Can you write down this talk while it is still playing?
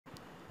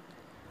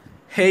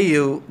Hey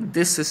you,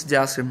 this is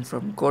Jasim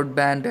from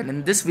Codeband, and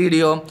in this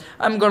video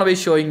I'm gonna be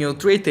showing you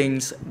three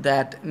things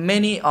that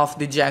many of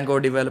the Django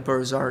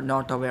developers are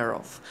not aware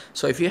of.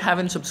 So if you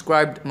haven't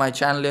subscribed my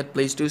channel yet,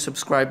 please do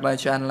subscribe my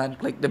channel and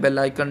click the bell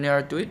icon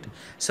near to it.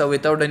 So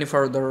without any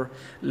further,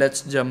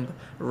 let's jump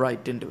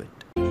right into it.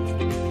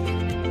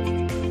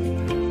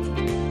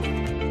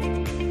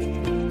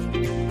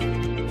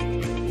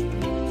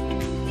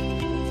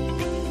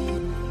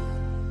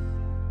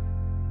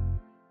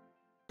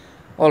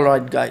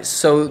 Alright guys,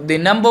 so the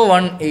number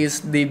one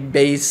is the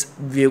base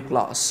view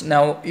class.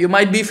 Now you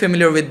might be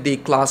familiar with the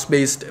class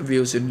based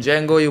views in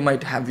Django. You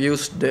might have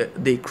used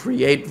the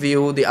create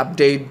view, the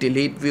update,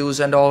 delete views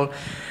and all,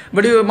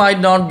 but you might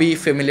not be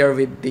familiar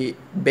with the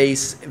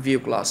base view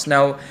class.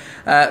 Now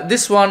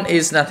this one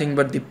is nothing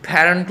but the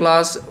parent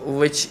class,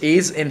 which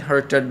is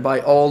inherited by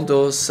all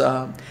those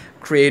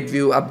create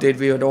view, update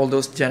view and all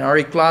those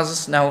generic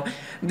classes. Now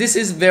this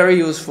is very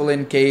useful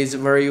in case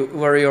where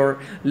your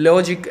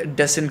logic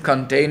doesn't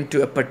contain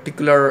to a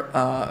particular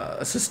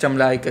system,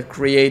 like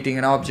creating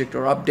an object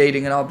or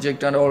updating an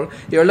object and all.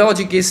 Your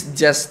logic is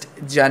just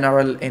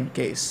general in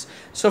case.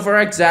 So for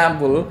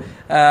example,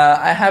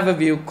 I have a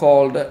view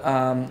called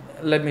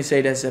let me say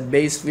it as a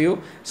base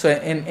view. So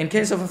in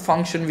case of a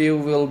function view,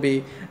 we'll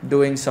be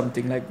doing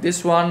something like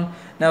this one.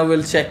 Now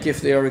we'll check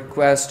if the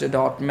request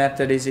dot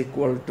method is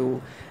equal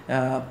to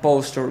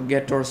post or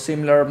get or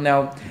similar.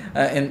 Now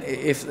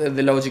if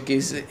the logic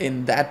is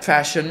in that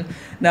fashion,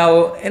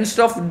 now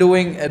instead of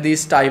doing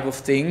these type of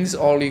things,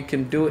 all you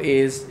can do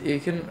is you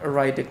can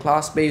write a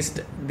class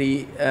based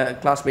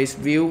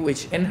view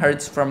which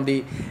inherits from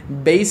the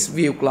base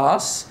view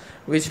class,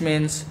 which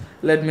means,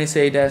 let me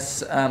say it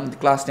as the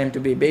class name to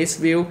be base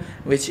view,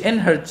 which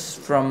inherits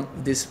from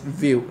this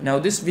view. Now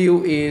this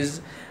view is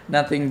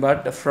nothing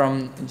but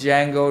from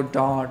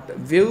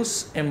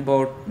Django.views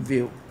import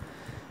view.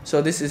 So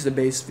this is the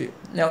base view.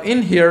 Now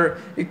in here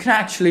you can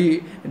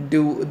actually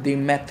do the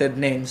method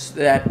names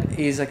that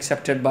is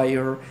accepted by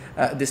your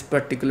this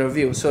particular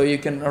view. So you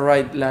can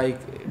write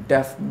like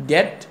def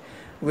get,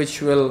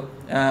 which will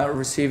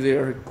receive the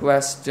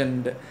request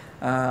and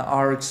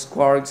args,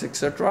 quarks,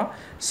 etc.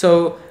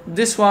 So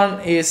this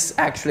one is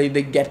actually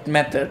the get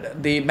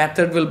method. The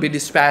method will be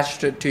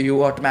dispatched to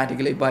you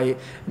automatically by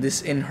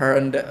this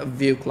inherent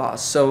view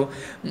class. So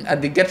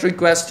at the get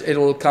request, it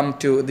will come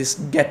to this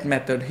get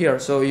method here.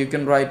 So you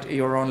can write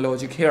your own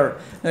logic here.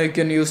 Now you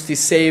can use the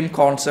same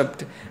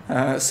concept,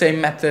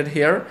 same method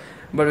here,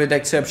 but with the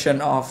exception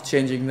of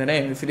changing the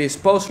name. If it is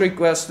post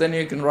request, then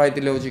you can write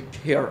the logic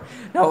here.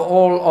 Now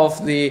all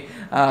of the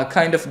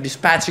kind of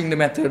dispatching the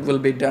method will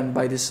be done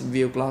by this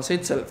view class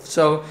itself.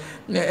 So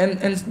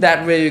in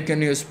that way you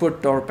can use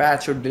put or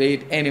patch or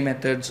delete any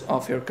methods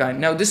of your kind.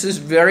 Now this is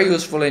very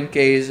useful in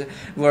case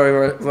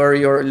where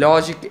your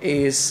logic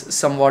is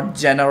somewhat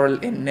general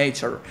in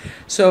nature.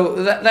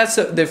 So that's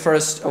the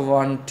first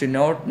one to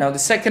note. Now the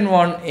second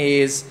one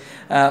is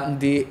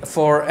the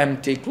for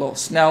empty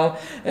clause. Now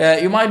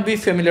you might be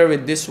familiar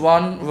with this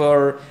one,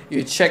 where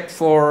you check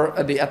for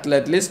the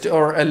athlete list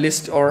or a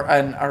list or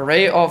an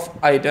array of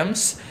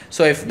items.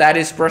 So if that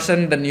is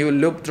present, then you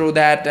loop through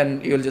that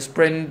and you'll just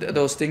print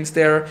those things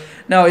there.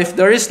 Now if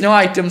there is no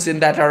items in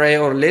that array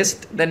or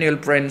list, then you'll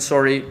print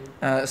sorry,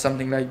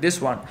 something like this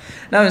one.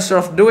 Now instead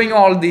of doing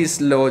all these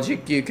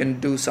logic, you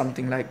can do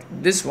something like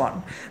this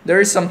one.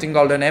 There is something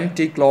called an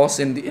empty clause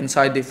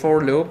inside the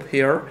for loop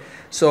here.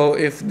 So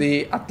if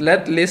the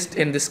athlete list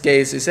in this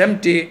case is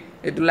empty,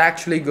 it will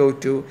actually go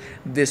to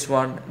this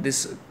one,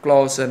 this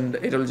clause, and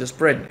it will just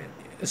print.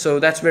 So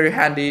that's very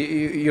handy.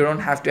 You don't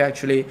have to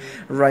actually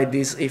write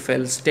these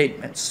if-else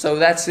statements. So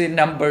that's the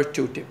number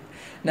two tip.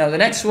 Now the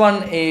next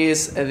one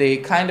is the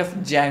kind of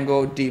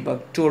Django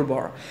debug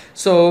toolbar.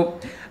 So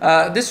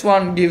this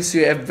one gives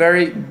you a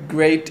very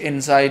great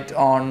insight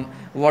on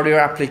what your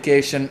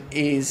application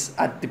is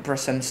at the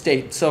present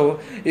state. So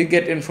you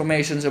get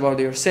informations about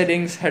your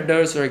settings,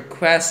 headers,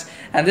 requests,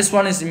 and this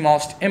one is the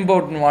most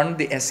important one,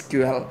 the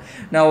SQL.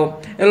 Now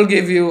it'll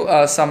give you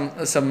some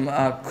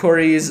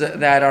queries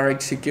that are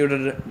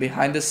executed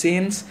behind the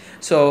scenes.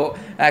 So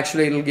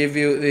actually it'll give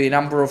you the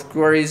number of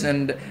queries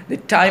and the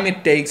time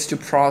it takes to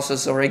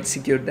process or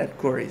execute that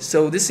query.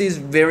 So this is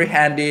very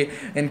handy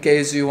in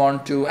case you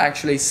want to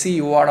actually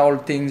see what all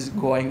things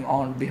going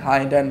on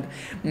behind, and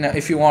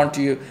if you want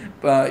to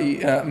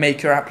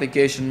make your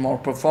application more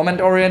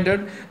performance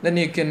oriented, then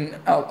you can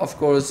of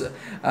course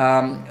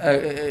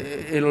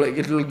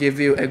it'll give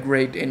you a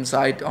great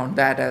insight on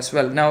that as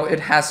well. Now it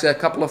has a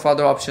couple of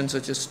other options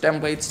such as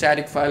templates,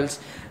 static files,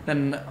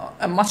 and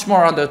much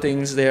more other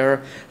things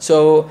there.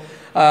 So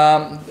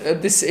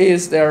this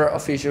is their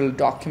official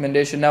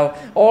documentation. Now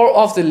all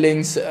of the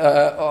links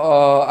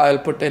I'll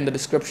put in the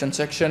description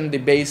section. The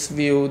base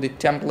view, the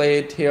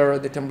template here,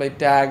 the template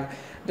tag,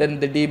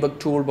 then the debug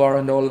toolbar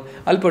and all,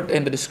 I'll put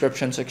in the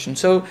description section.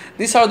 So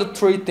these are the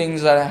three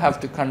things that I have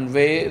to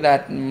convey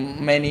that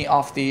many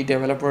of the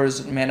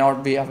developers may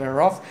not be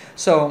aware of.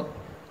 So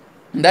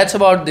That's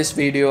about this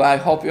video. I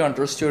hope you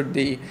understood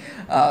the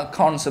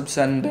concepts,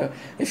 and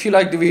if you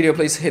like the video,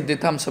 please hit the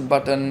thumbs up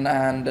button,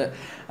 and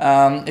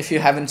if you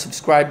haven't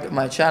subscribed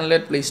my channel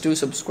yet, please do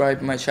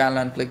subscribe my channel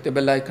and click the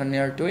bell icon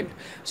near to it.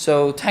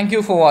 So thank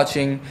you for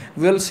watching.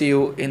 We'll see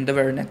you in the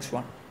very next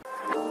one.